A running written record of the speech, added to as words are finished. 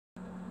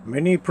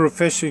Many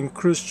professing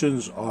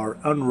Christians are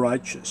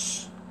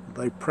unrighteous.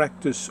 They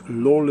practice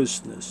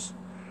lawlessness.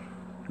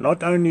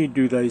 Not only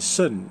do they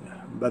sin,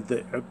 but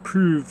they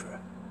approve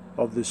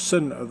of the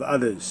sin of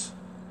others.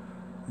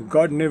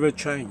 God never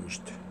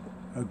changed.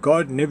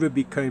 God never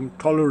became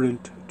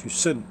tolerant to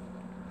sin.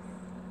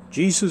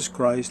 Jesus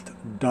Christ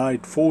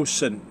died for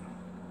sin.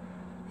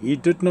 He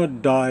did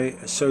not die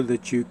so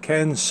that you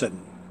can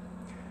sin.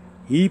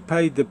 He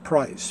paid the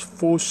price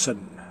for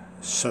sin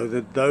so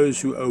that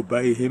those who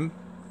obey Him,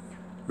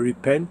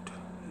 repent,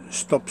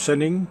 stop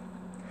sinning,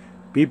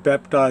 be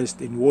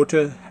baptized in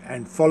water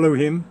and follow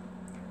Him,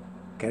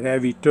 can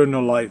have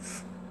eternal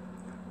life.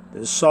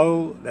 The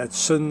soul that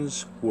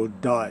sins will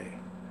die.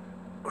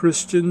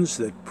 Christians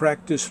that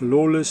practice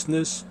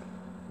lawlessness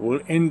will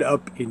end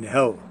up in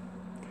hell.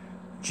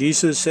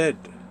 Jesus said,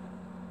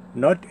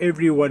 "Not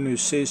everyone who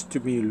says to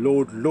me,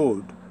 'Lord,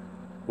 Lord,'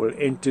 will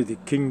enter the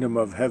kingdom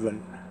of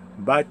heaven,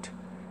 but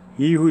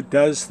he who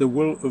does the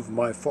will of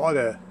my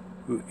Father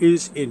who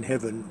is in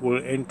heaven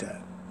will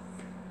enter.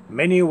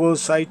 Many will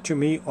say to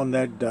me on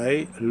that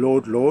day,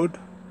 'Lord, Lord,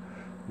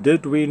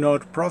 did we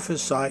not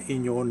prophesy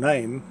in your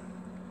name,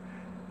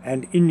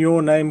 and in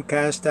your name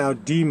cast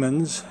out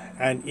demons,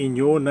 and in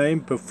your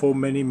name perform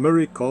many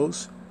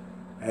miracles?'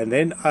 And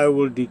then I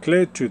will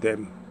declare to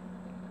them,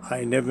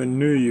 'I never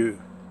knew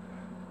you.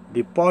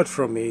 Depart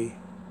from me,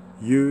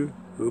 you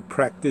who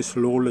practice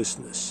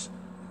lawlessness.'"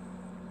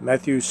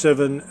 Matthew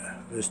 7,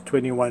 verse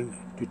 21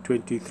 to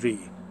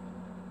 23.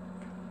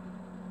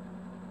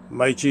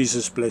 May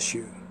Jesus bless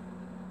you.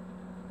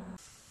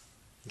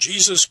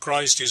 Jesus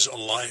Christ is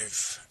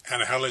alive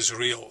and hell is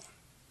real.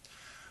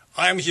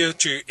 I am here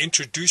to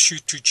introduce you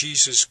to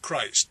Jesus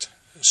Christ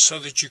so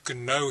that you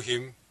can know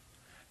Him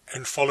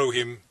and follow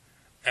Him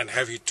and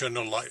have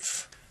eternal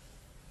life.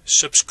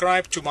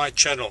 Subscribe to my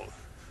channel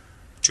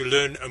to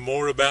learn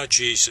more about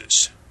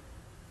Jesus.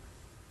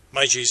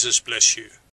 May Jesus bless you.